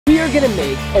we're gonna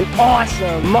make an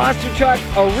awesome monster truck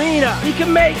arena. We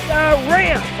can make a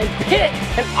ramp and pits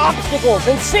and obstacles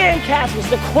and sand castles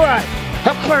to crush.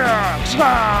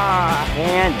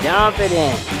 And dump it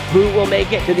in. Who will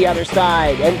make it to the other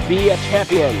side and be a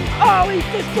champion? Oh, he's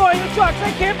destroying the trucks.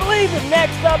 I can't believe it.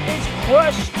 Next up is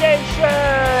Crush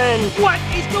Station. What?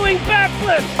 He's doing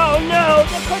backflips. Oh no,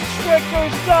 the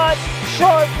constrictor's got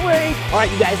sharply. All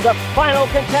right, you guys, the final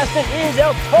contestant is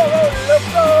El Toro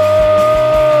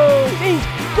Loco. He's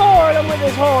goring him with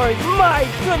his horns. My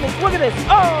goodness, look at this.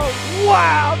 Oh,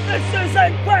 wow, this is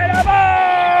incredible.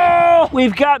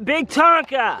 We've got Big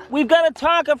Tonka. We've got a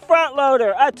Tonka front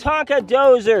loader, a Tonka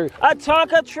dozer, a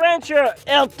Tonka trencher,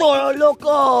 El Toro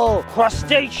Loco,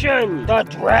 Crustacean, the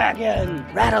dragon,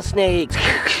 rattlesnake,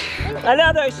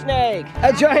 another snake,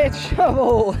 a giant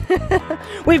shovel.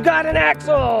 We've got an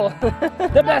Axel,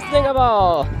 the best thing of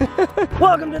all.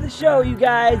 Welcome to the show, you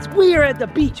guys. We are at the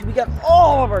beach. We got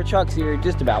all of our trucks here,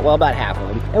 just about, well, about half of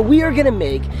them. And we are gonna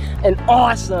make an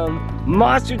awesome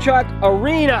monster truck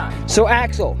arena. So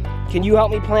Axel, can you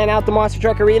help me plan out the monster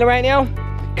truck arena right now?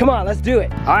 Come on, let's do it.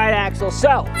 All right, Axel,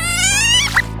 so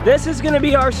this is gonna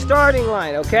be our starting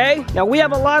line, okay? Now we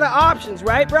have a lot of options,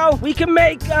 right, bro? We can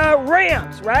make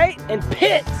ramps, right? And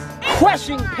pits,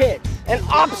 crushing pits, and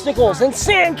obstacles, and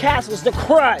sand castles to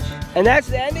crush. And that's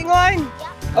the ending line?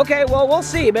 Yep. Okay, well, we'll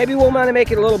see. Maybe we'll want to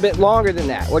make it a little bit longer than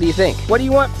that. What do you think? What do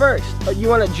you want first? You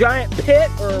want a giant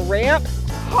pit or a ramp?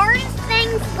 Hardest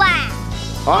things last.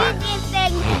 Easiest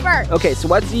things first. Okay, so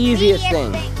what's the easiest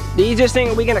thing? The easiest thing,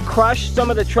 are we gonna crush some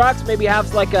of the trucks? Maybe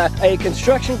have like a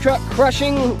construction truck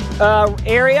crushing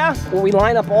area where we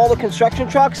line up all the construction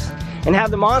trucks and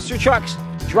have the monster trucks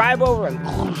drive over and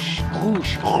cloosh,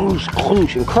 cloosh, cloosh,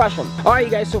 cloosh, and crush them. All right,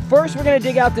 you guys, so first we're gonna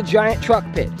dig out the giant truck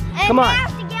pit. And come on. we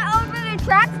have to get over the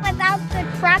trucks without the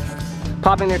trucks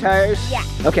popping their tires? Yeah.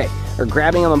 Okay, or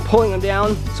grabbing them and pulling them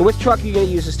down. So which truck are you gonna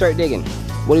use to start digging?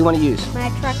 What do you want to use? My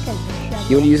truck is a shovel.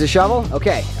 You want to use a shovel?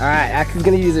 Okay, all right, Axel's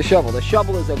gonna use a shovel. The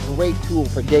shovel is a great tool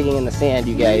for digging in the sand,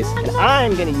 you guys. And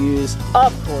I'm gonna use,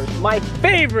 of course, my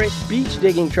favorite beach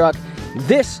digging truck,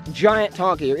 this giant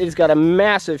Tonka here. It has got a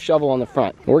massive shovel on the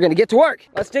front. We're gonna get to work.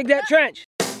 Let's dig that trench.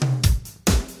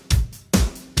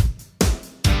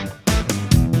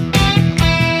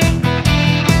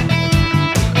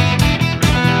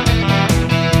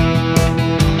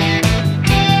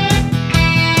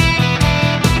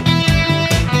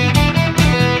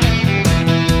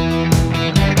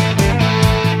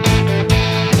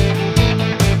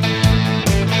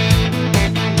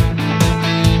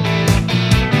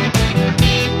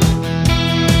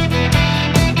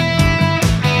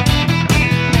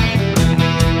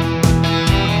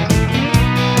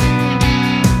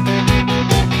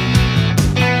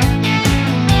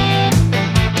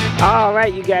 All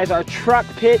right, you guys, our truck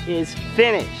pit is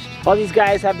finished. All these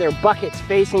guys have their buckets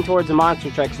facing towards the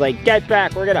monster trucks, like, get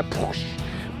back, we're gonna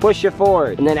push you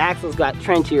forward. And then Axel's got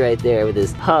Trenchy right there with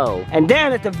his hoe. And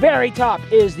then at the very top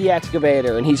is the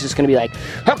excavator, and he's just gonna be like,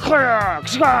 and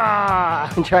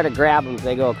try to grab them as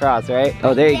they go across, right?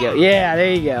 Oh, there you go. Yeah,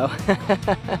 there you go.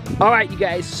 All right, you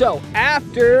guys, so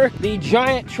after the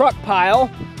giant truck pile,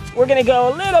 we're gonna go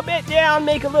a little bit down,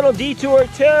 make a little detour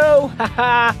to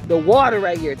the water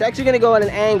right here. It's actually gonna go at an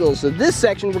angle. So this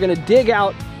section we're gonna dig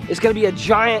out. It's gonna be a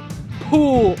giant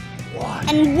pool.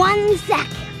 Water. In 1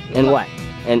 second. And what?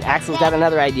 And Axel's got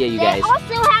another idea, you guys. They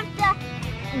also have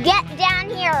to get down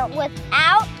here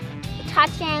without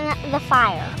touching the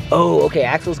fire. Oh, okay.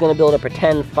 Axel's gonna build a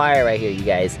pretend fire right here, you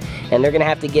guys. And they're gonna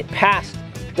have to get past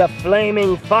the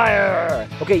flaming fire.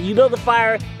 Okay, you build the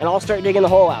fire and I'll start digging the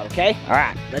hole out, okay? All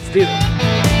right, let's do this.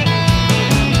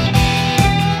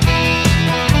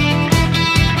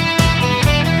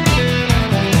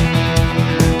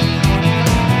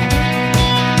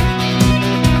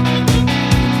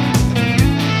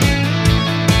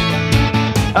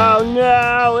 Oh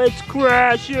no, it's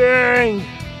crashing.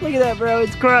 Look at that, bro,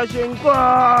 it's crashing.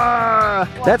 Ah!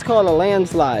 That's called a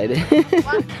landslide.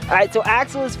 All right, so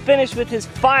Axel is finished with his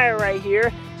fire right here.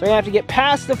 So we're gonna have to get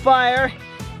past the fire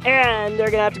and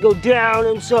they're gonna have to go down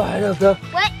inside of the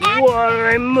water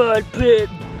and mud pit.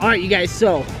 All right, you guys,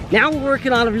 so now we're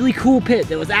working on a really cool pit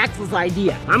that was Axel's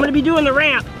idea. I'm gonna be doing the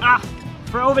ramp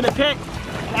for over the pit.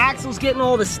 Axel's getting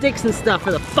all the sticks and stuff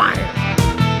for the fire.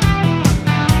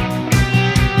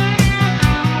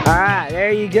 All right,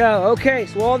 there you go. Okay,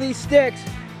 so all these sticks,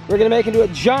 we're gonna make into a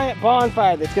giant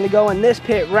bonfire that's gonna go in this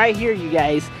pit right here, you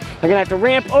guys. We're gonna have to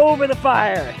ramp over the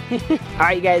fire. All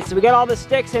right, you guys, so we got all the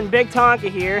sticks in Big Tonka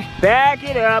here. Back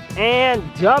it up and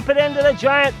dump it into the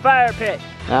giant fire pit.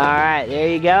 All right, there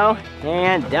you go.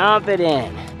 And dump it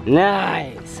in.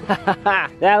 Nice.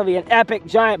 That'll be an epic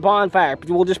giant bonfire.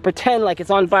 We'll just pretend like it's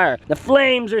on fire. The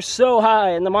flames are so high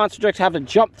and the monster trucks have to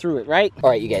jump through it, right? All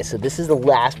right, you guys, so this is the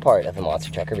last part of the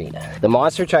monster truck arena. The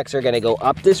monster trucks are gonna go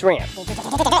up this ramp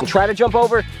and try to jump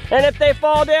over, and if they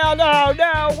fall down, oh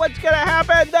no, what's gonna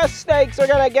happen? The snakes are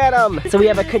gonna get them. So we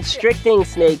have a constricting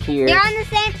snake here. They're on the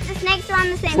same, the snakes are on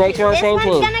the same Snakes team. are on the same team.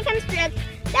 This one's gonna constrict,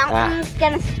 that one's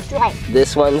gonna strike.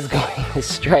 This one's going to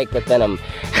strike with venom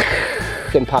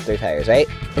and pop their tires, right?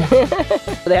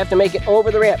 So they have to make it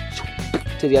over the ramp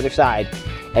to the other side.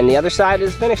 And the other side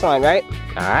is the finish line, right?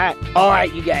 All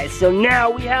right, you guys, so now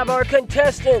we have our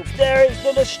contestants. There is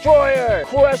the Destroyer,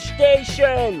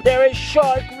 Crustacean, there is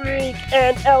Shark Reek,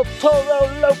 and El Toro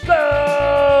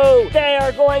Loco. They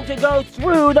are going to go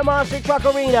through the monster truck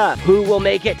arena. Who will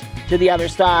make it to the other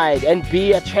side and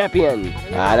be a champion?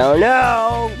 I don't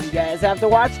know. You guys have to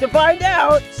watch to find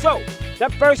out. So, the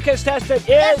first contestant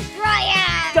is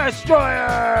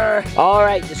Destroyer. All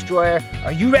right, Destroyer,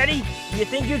 are you ready? Do you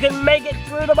think you can make it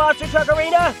through the monster truck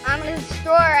arena? I'm a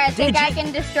destroyer. I think I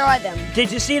can destroy them.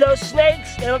 Did you see those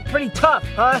snakes? They look pretty tough,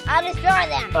 huh? I'll destroy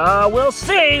them. We'll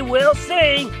see, we'll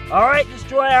see. All right,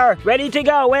 Destroyer, ready to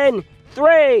go in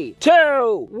 3,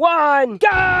 2, 1, go!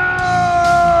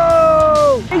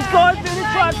 He's going through the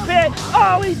truck pit.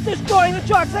 Oh, he's destroying the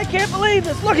trucks. I can't believe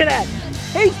this. Look at that.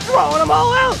 He's throwing them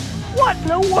all out. What in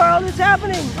the world is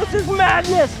happening? This is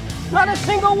madness. Not a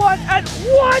single one at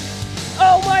what?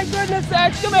 Oh my goodness, the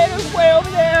excavator's way over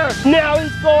there. Now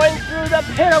he's going through the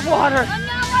pit of water.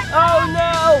 Oh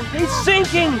no, he's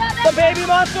sinking. The baby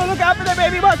monster, look out for the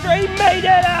baby monster. He made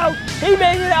it out. He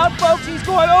made it out, folks. He's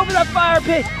going over the fire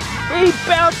pit. He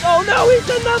bounced. Oh no, he's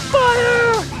in the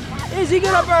fire. Is he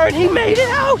gonna burn? He made it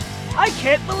out. I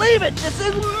can't believe it. This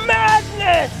is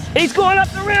madness. He's going up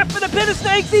the ramp for the pit of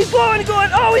snakes. He's going.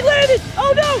 Oh, he landed.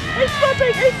 Oh no, he's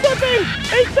slipping. He's slipping.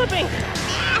 He's slipping.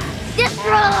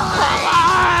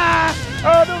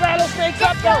 Oh, the rattlesnake's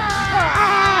up though.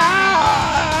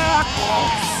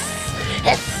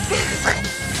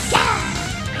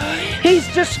 He's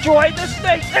destroyed the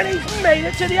snakes and he's made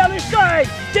it to the other side.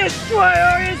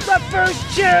 Destroyer is the first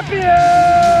champion.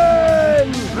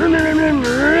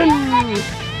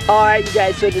 All right, you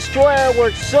guys, so Destroyer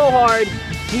worked so hard,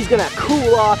 he's gonna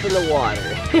cool off in the water.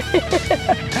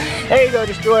 There you go,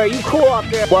 Destroyer, you cool off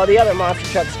there while the other monster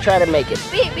trucks try to make it.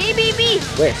 B.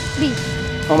 Where? B.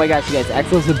 Oh my gosh, you guys,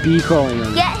 Axel's a bee crawling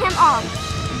on. Get him off.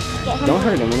 Don't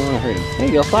hurt him, we don't want to hurt him. There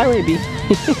you go, fly away, bee.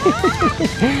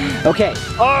 Okay,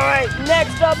 all right,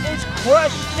 next up is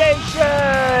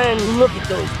Crustacean. Look at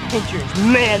those pinchers.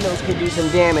 Man, those could do some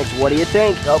damage. What do you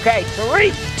think? Okay,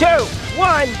 3, 2,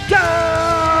 1,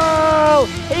 go!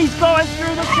 He's going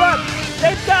through the truck.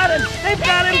 They've got him. They've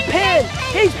got him pinned.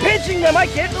 He's pinching them. I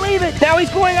can't believe it. Now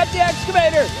he's going up the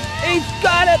excavator. He's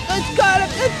got it. He's got it.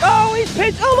 Oh, he's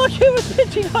pinched. Oh, look, he was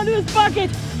pinching onto his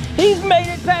bucket. He's made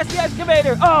it past the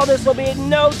excavator. Oh, this will be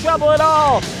no trouble at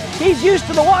all. He's used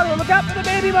to the water. Look out for the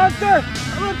baby monster.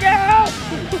 Look out.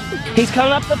 He's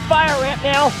coming up the fire ramp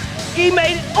now. He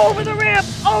made it over the ramp.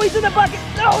 Oh, he's in the bucket.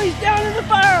 No, he's down in the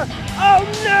fire. Oh,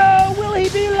 no. Will he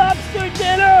be lobster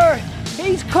dinner?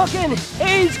 He's cooking.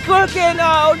 He's cooking.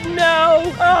 Oh,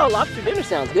 no. Oh, lobster dinner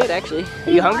sounds good, actually.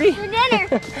 Are you hungry? Lobster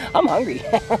dinner. I'm hungry.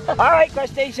 All right,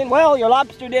 Crustacean. Well, your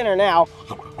lobster dinner now.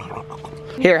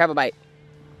 Here, have a bite.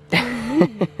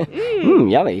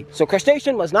 Yummy. So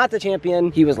Crustacean was not the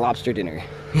champion, he was lobster dinner.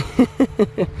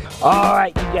 All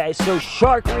right, you guys, so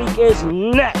Shark Reek is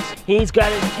next. He's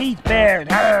got his teeth bared.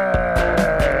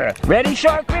 Arr. Ready,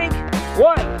 Shark Reek?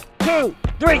 1, 2,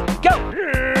 3, go.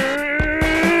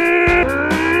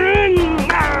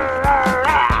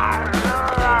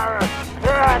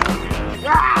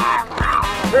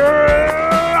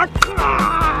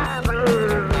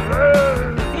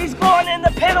 He's going in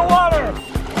the pit of water.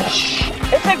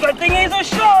 It's a good thing he's a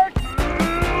shark.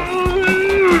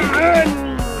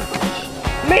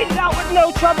 Made it out with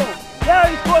no trouble. Now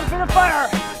he's going for the fire.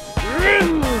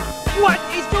 What?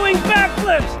 He's doing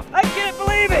backflips. I can't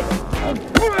believe it.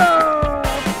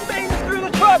 Made it through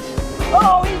the trucks.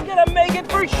 Oh, he's gonna make it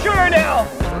for sure now.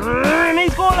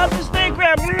 He's going up the snake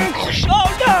ramp. Oh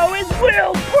no, his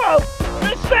wheels broke.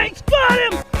 The snake's got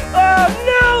him. Oh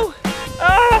no.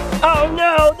 Oh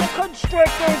no, the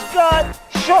constrictor's got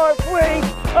Shark Reek.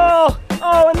 Oh,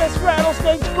 and this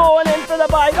rattlesnake's going in for the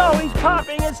bite. Oh, he's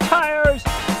popping his tires.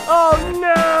 Oh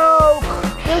no,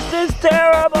 this is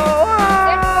terrible.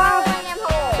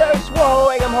 They're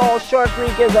swallowing him whole. Shark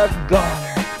Reek is a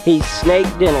goner. He's snake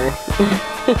dinner.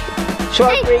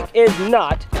 Shark Reek is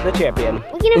not the champion.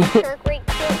 We can have Shark Reek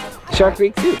too. Shark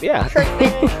Creek soup, yeah.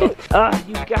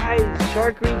 You guys,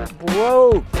 Shark Creek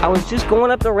broke. I was just going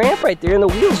up the ramp right there and the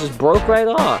wheels just broke right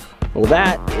off. Well,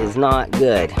 that is not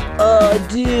good. Oh,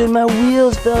 dude, my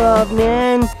wheels fell off,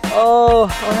 man. Oh,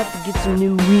 I'll have to get some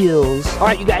new wheels. All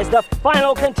right, you guys, the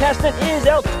final contestant is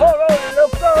El Toro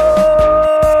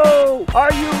Loco.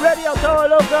 Are you ready, El Toro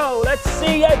Loco? Let's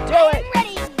see you do it. I'm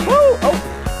ready. Woo! Oh.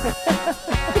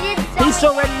 He's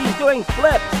so ready, he's doing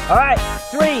flips. All right,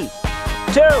 3,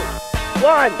 2,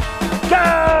 1,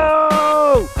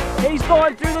 go! He's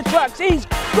going through the trucks. He's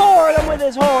goring them with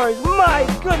his horns. My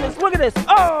goodness, look at this.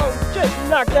 Oh, just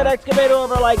knocked that excavator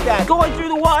over like that. Going through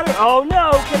the water. Oh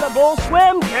no, can the bull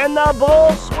swim? Can the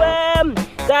bull swim?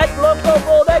 That loco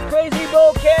bull, that crazy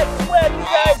bull can't swim, you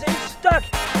guys. He's stuck.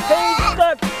 He's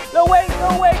stuck. No way,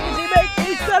 does he make it?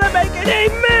 He's gonna make it. He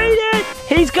made it.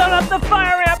 He's gone up the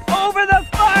fire ramp, over the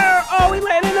fire. Oh, he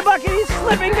landed in the bucket. He's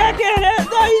slipping back in it.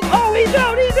 Oh, he's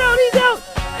out.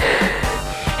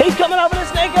 He's coming over the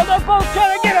snake and they're both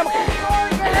trying to get him.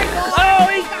 Oh,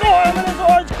 he's throwing him in his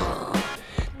horns.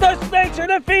 The snakes are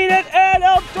defeated and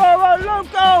El Toro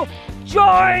Loco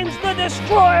joins the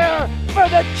destroyer for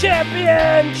the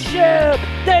championship.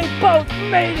 They both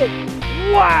made it.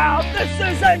 Wow, this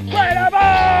is incredible.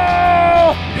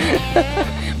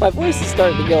 My voice is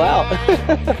starting to go out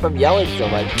from yelling so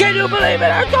much. Can you believe it,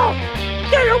 Axel?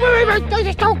 Can you believe it? This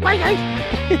is so crazy.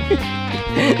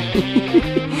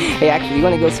 Hey, Axel, you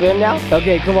want to go swim now?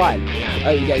 Okay, come on. All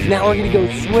right, you guys, now we're going to go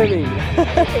swimming.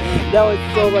 That was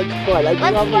so much fun. I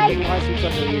love making awesome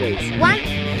stuff in race. Once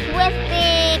with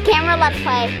the camera, let's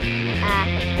play.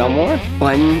 Some more?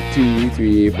 1, 2,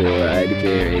 3, 4, I'd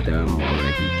carry them more.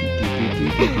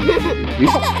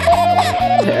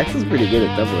 Axel's pretty good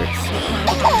at double.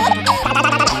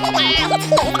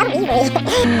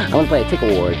 I want to play a tickle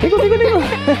war. Tickle.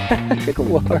 Tickle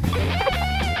war.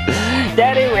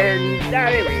 Daddy wins.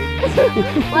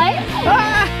 What?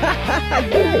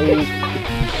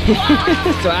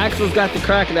 So Axel's got the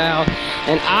crocodile,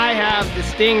 and I have the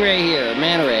stingray here,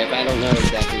 manta ray, if I don't know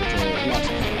exactly what it is. I'm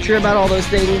not sure about all those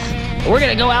things. But we're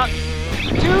gonna go out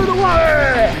to the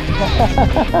water.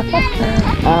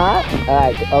 All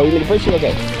right. Oh, you gonna push it?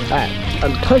 Okay. All right.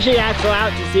 I'm pushing Axel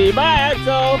out to sea. Bye,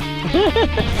 Axel.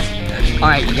 All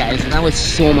right, you guys, that was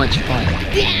so much fun.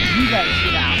 You guys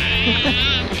get out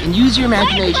and use your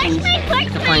imaginations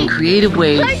to find creative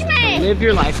ways to live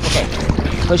your life. Okay,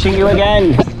 pushing you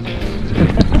again.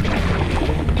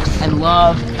 And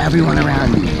love everyone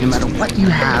around you. No matter what you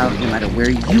have, no matter where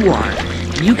you are,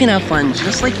 you can have fun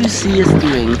just like you see us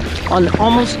doing on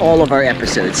almost all of our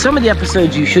episodes. Some of the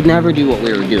episodes you should never do what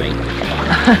we were doing.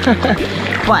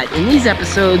 But in these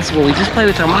episodes where we just play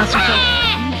with our monster trucks,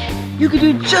 you can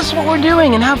do just what we're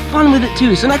doing and have fun with it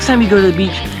too. So next time you go to the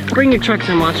beach, bring your trucks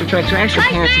and monster trucks, or ask your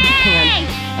parents if you can,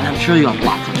 and I'm sure you'll have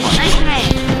lots of fun.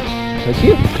 That's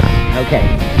you? Okay.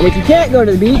 And if you can't go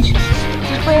to the beach,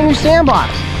 just play in your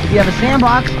sandbox. If you have a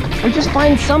sandbox, or just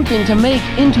find something to make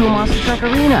into a monster truck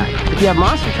arena. If you have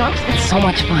monster trucks, it's so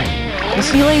much fun. We'll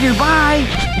see you later. Bye.